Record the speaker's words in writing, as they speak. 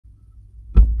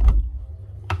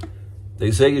They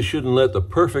say you shouldn't let the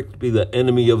perfect be the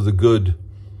enemy of the good.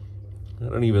 I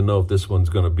don't even know if this one's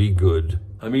gonna be good.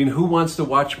 I mean, who wants to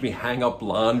watch me hang up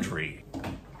laundry?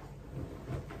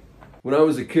 When I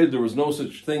was a kid, there was no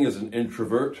such thing as an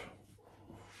introvert.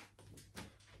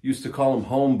 Used to call them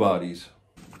homebodies.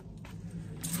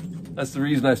 That's the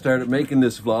reason I started making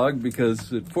this vlog,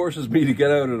 because it forces me to get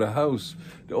out of the house.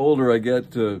 The older I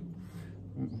get,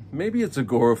 maybe it's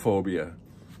agoraphobia.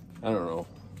 I don't know.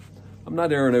 I'm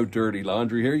not airing out dirty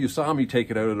laundry here. You saw me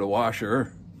take it out of the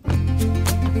washer.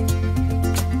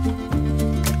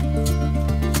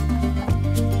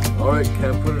 All right,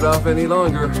 can't put it off any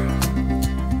longer.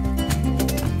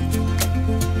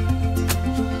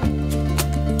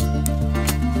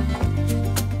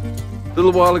 A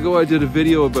little while ago, I did a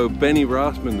video about Benny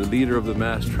Rothman, the leader of the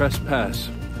mass trespass,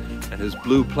 and his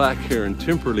blue plaque here in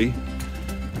Timperley.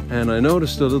 And I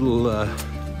noticed a little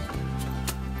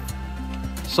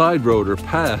side road or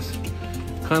path,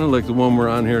 kind of like the one we're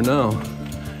on here now.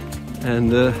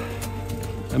 And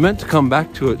I meant to come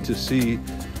back to it to see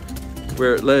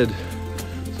where it led.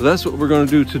 So that's what we're going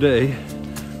to do today.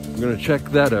 We're going to check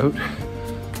that out.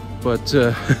 But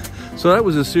so that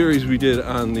was a series we did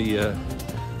on the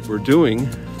we're doing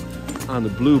on the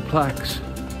blue plaques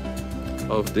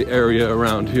of the area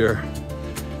around here,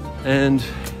 and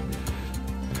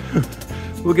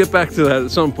we'll get back to that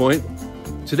at some point.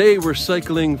 Today we're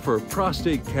cycling for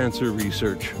prostate cancer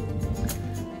research,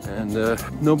 and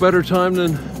no better time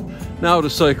than now to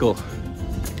cycle.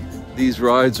 These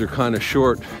rides are kind of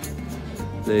short.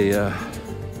 They're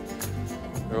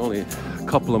only a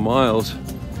couple of miles,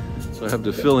 so I have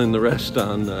to fill in the rest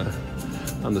on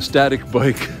the static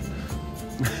bike.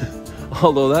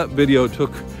 Although that video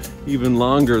took even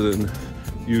longer than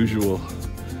usual.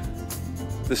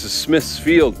 This is Smith's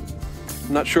Field.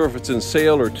 I'm not sure if it's in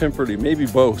Sale or Timperley, maybe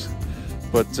both.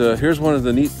 But here's one of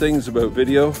the neat things about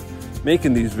video,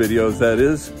 making these videos, that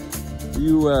is.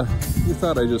 You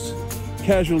thought I just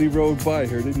casually rode by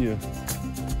here, didn't you?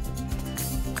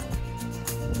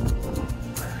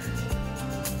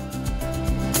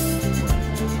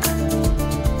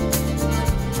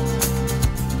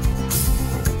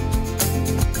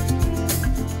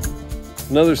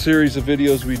 Another series of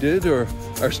videos we did, or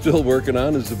are still working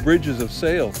on, is the bridges of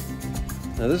Sale.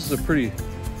 Now this is a pretty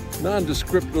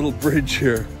nondescript little bridge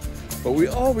here, but we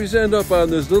always end up on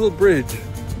this little bridge.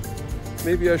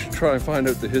 Maybe I should try and find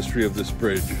out the history of this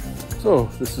bridge. So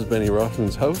this is Benny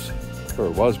Rothman's house, or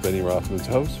it was Benny Rothman's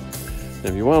house. And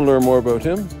if you want to learn more about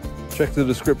him, check the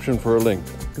description for a link.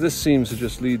 This seems to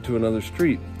just lead to another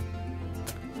street.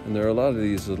 And there are a lot of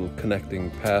these little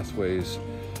connecting pathways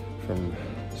from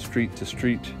street to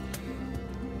street.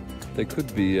 They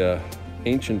could be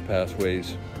ancient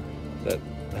pathways that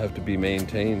have to be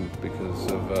maintained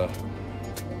because of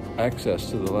access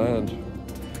to the land.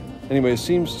 Anyway, it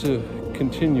seems to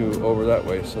continue over that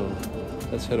way, so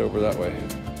let's head over that way.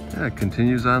 Yeah, it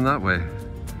continues on that way.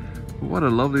 What a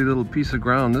lovely little piece of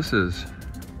ground this is.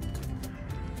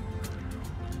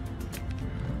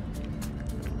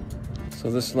 So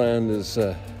this land is,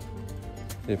 it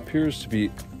appears to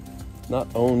be not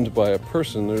owned by a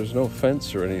person. There's no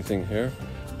fence or anything here,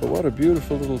 but what a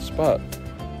beautiful little spot.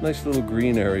 Nice little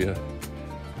green area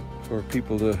for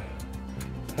people to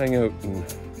hang out and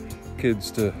kids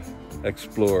to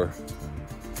explore.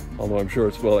 Although I'm sure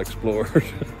it's well explored.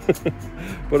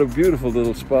 But a beautiful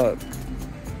little spot.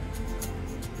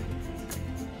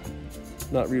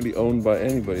 Not really owned by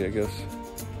anybody, I guess.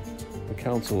 The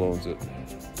council owns it.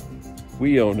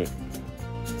 We own it.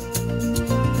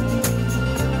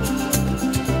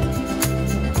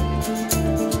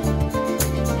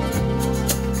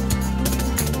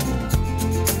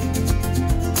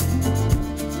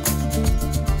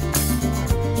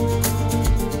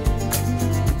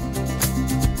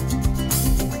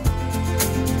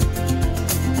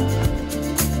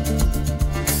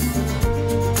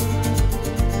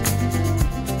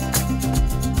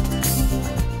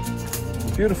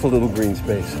 Beautiful little green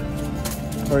space.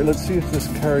 All right, let's see if this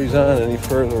carries on any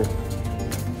further.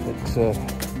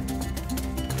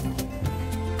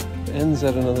 It ends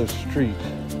at another street.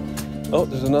 Oh,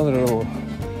 there's another little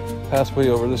pathway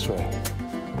over this way.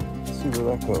 Let's see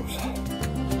where that goes.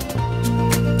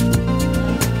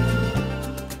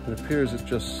 It appears it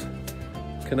just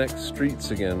connects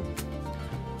streets again.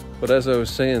 But as I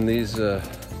was saying, these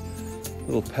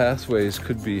little pathways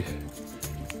could be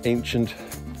ancient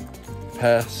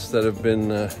paths that have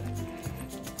been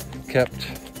kept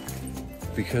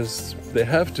because they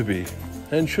have to be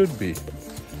and should be.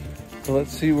 So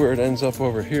let's see where it ends up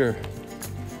over here.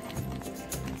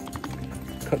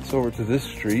 Cuts over to this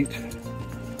street.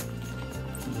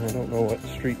 I don't know what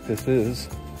street this is.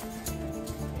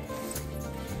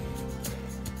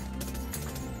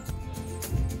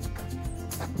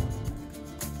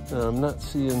 I'm not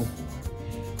seeing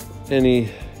any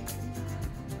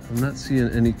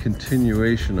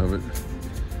continuation of it,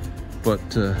 but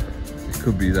it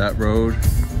could be that road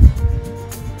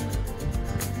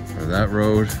or that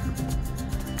road.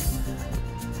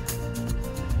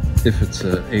 If it's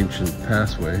an ancient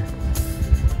passway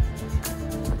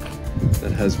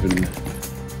that has been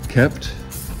kept.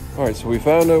 All right, so we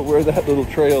found out where that little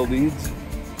trail leads.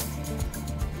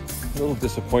 A little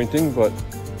disappointing, but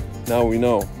now we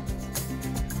know.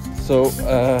 So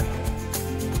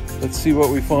let's see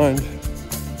what we find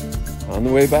on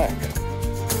the way back.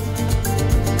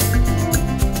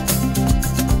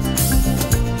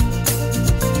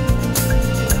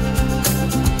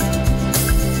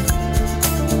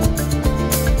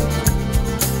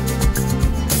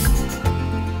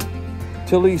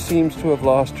 Tilly seems to have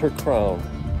lost her crown.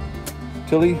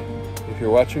 Tilly, if you're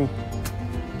watching,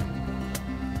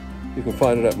 you can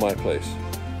find it at my place.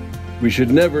 We should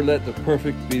never let the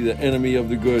perfect be the enemy of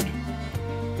the good.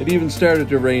 It even started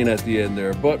to rain at the end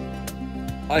there, but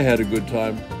I had a good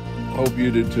time. Hope you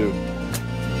did too.